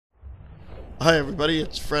Hi everybody,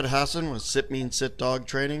 it's Fred Hassan with Sit Mean Sit Dog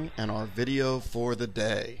Training and our video for the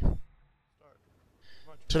day.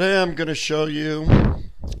 Today I'm going to show you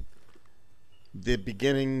the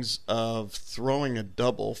beginnings of throwing a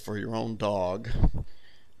double for your own dog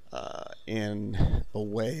in a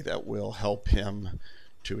way that will help him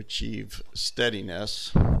to achieve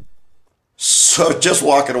steadiness. So just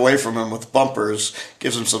walking away from him with bumpers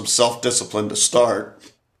gives him some self-discipline to start.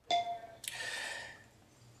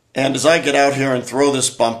 And as I get out here and throw this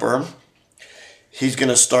bumper, he's going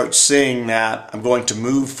to start seeing that I'm going to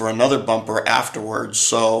move for another bumper afterwards.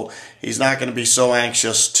 So he's not going to be so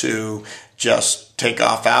anxious to just take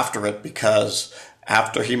off after it, because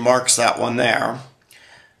after he marks that one there,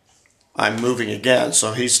 I'm moving again.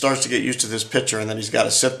 So he starts to get used to this picture, and then he's got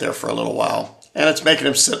to sit there for a little while. And it's making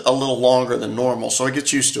him sit a little longer than normal, so he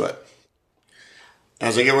gets used to it.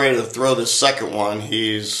 As I get ready to throw this second one,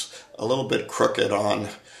 he's a little bit crooked on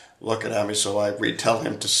looking at me, so I retell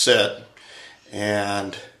him to sit,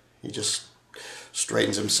 and he just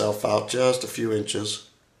straightens himself out just a few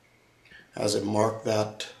inches. Have him mark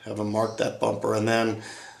that bumper, and then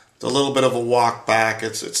the little bit of a walk back.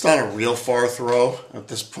 It's not a real far throw at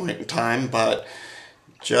this point in time, but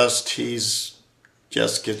he's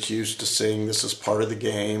just gets used to seeing this is part of the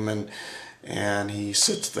game, and he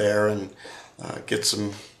sits there and gets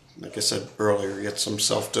some, like I said earlier, gets some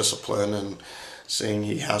self-discipline and seeing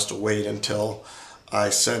he has to wait until I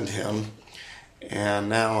send him. And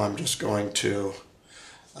now I'm just going to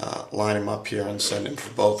line him up here and send him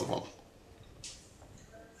for both of them.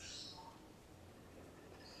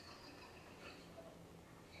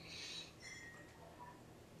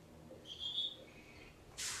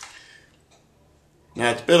 Now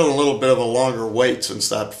it's been a little bit of a longer wait since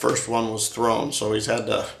that first one was thrown, so he's had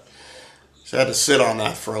to sit on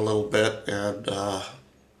that for a little bit, and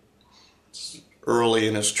early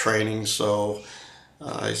in his training, so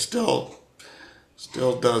he still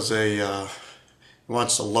does he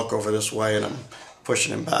wants to look over this way, and I'm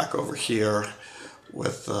pushing him back over here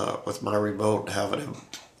with my remote, having him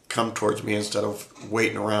come towards me instead of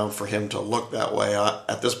waiting around for him to look that way.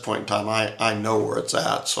 At this point in time, I know where it's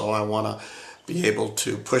at, so I want to be able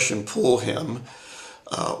to push and pull him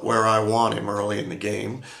where I want him early in the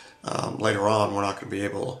game. Later on, we're not going to be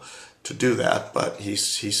able to do that, but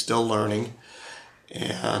he's still learning,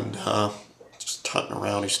 and just hunting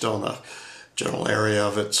around. He's still in the general area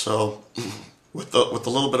of it, so with a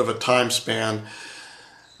little bit of a time span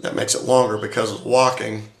that makes it longer because of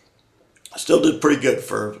walking, I still did pretty good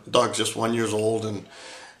for a dog just 1 year old,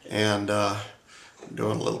 and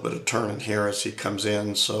doing a little bit of turning here as he comes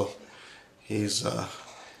in, so he's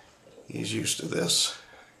used to this.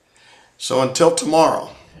 So until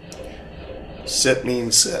tomorrow, sit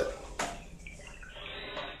means sit.